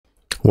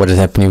what is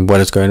happening,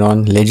 what is going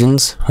on,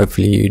 legends.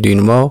 Hopefully you're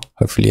doing well,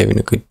 hopefully you're having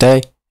a good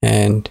day,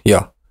 and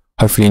yeah,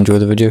 hopefully you enjoy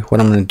the video. What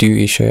I'm going to do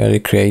is show you how to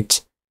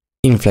create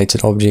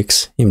inflated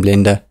objects in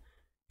Blender.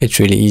 It's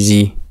really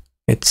easy,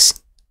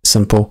 it's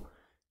simple,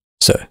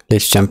 so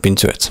let's jump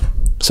into it.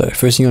 So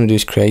first thing you want to do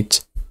is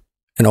create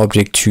an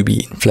object to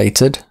be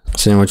inflated.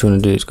 So then what you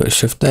want to do is go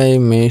Shift A,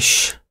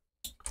 Mesh,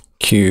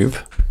 Cube,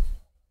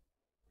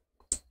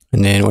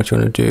 and then what you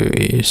want to do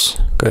is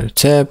go to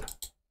Tab,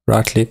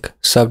 right click,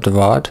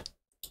 Subdivide,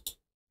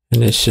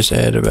 and let's just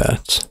add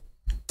about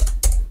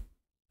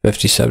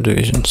 50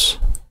 subdivisions.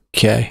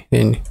 Okay,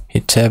 then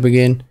hit Tab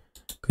again,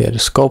 go to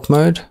Sculpt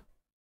mode,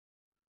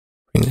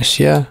 bring this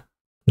here.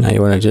 Now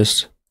you want to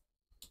just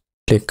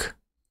click,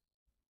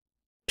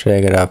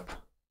 drag it up,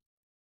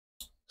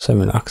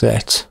 something like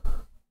that.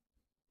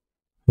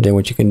 And then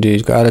what you can do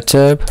is go out of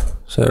Tab,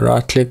 so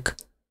right click,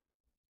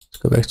 let's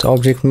go back to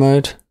Object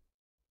mode,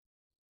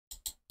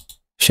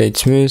 Shade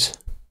Smooth,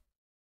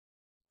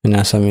 and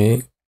now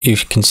something you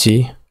can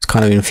see it's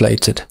kind of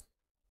inflated.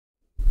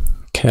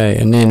 Okay,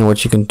 and then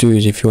what you can do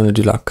is if you want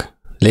to do like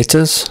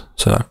letters,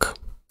 so like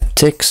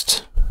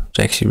text, it's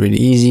actually really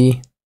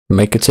easy.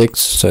 Make a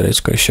text, so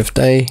let's go Shift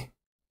A,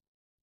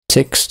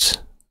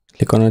 text,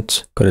 click on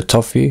it, go to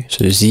top view,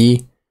 so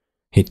Z,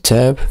 hit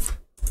Tab,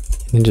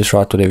 and just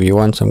write whatever you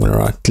want. So I'm going to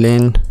write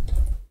Glen,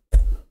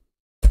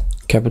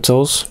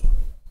 capitals,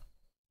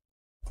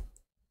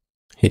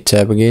 hit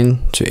Tab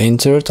again to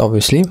enter it,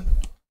 obviously.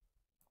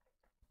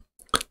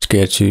 Let's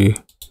go to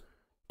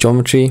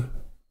geometry,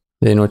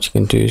 then what you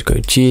can do is go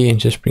G and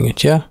just bring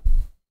it here,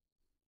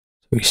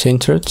 so we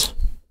center it,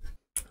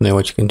 and then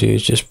what you can do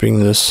is just bring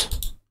this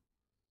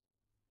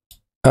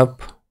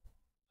up,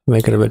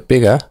 make it a bit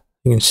bigger.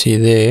 You can see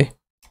there,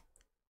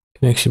 you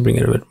can actually bring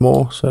it a bit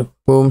more, so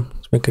boom,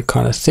 let's make it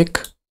kind of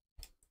thick,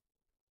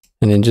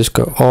 and then just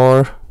go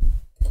R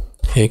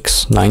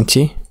X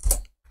 90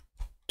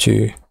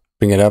 to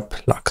bring it up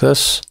like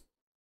this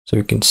so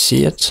we can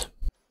see it.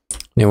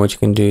 And then what you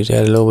can do is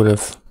add a little bit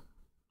of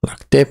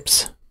like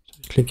depth,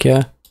 so click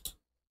here,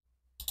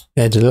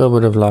 adds a little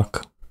bit of like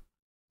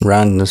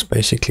roundness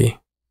basically.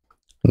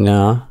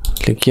 Now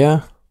click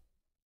here,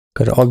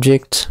 go to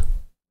Object,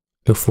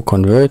 look for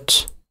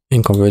Convert,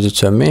 and convert it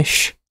to a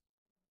mesh.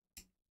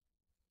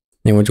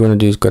 Then what you want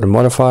to do is go to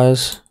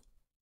Modifiers,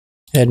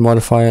 add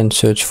modifier, and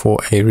search for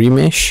a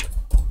remesh,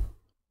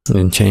 and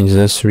then change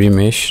this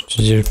remesh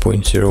to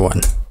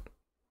 0.01.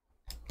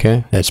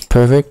 Okay, that's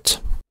perfect.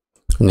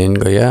 And then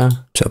go here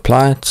to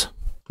apply it.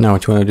 Now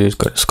what you want to do is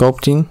go to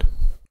Sculpting,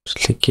 just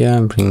click here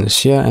and bring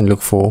this here and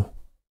look for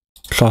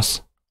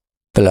Cloth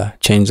Filler.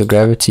 Change the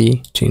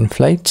gravity to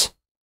inflate.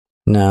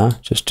 Now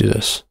just do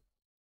this.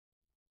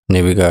 And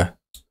there we go.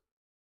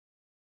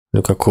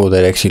 Look how cool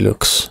that actually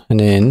looks. And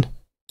then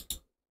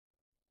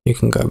you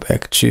can go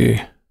back to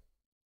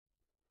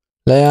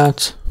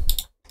Layout,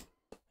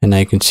 and now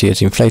you can see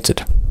it's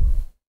inflated.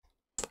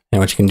 And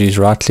what you can do is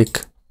right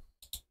click,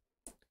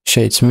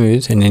 Shade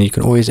Smooth, and then you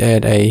can always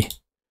add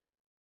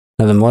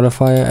another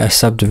modifier, a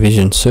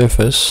subdivision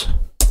surface,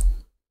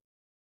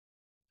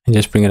 and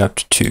just bring it up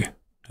to 2.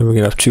 And bring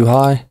it up too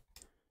high.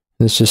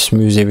 This just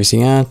smooths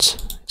everything out.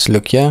 Let's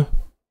look here.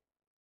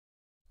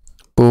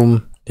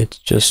 Boom. Let's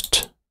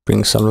just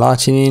bring some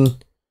lighting in,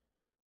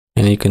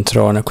 and you can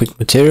throw on a quick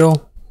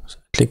material. So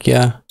click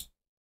here.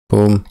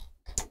 Boom.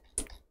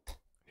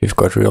 You've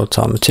got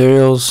real-time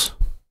materials.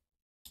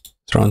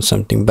 Throw on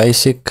something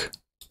basic.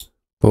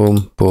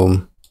 Boom,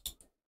 boom,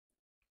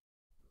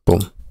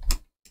 boom.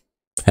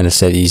 And it's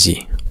that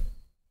easy.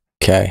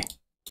 Okay.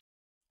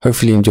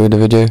 Hopefully you enjoyed the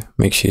video.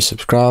 Make sure you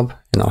subscribe,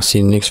 and I'll see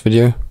you in the next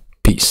video.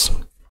 Peace.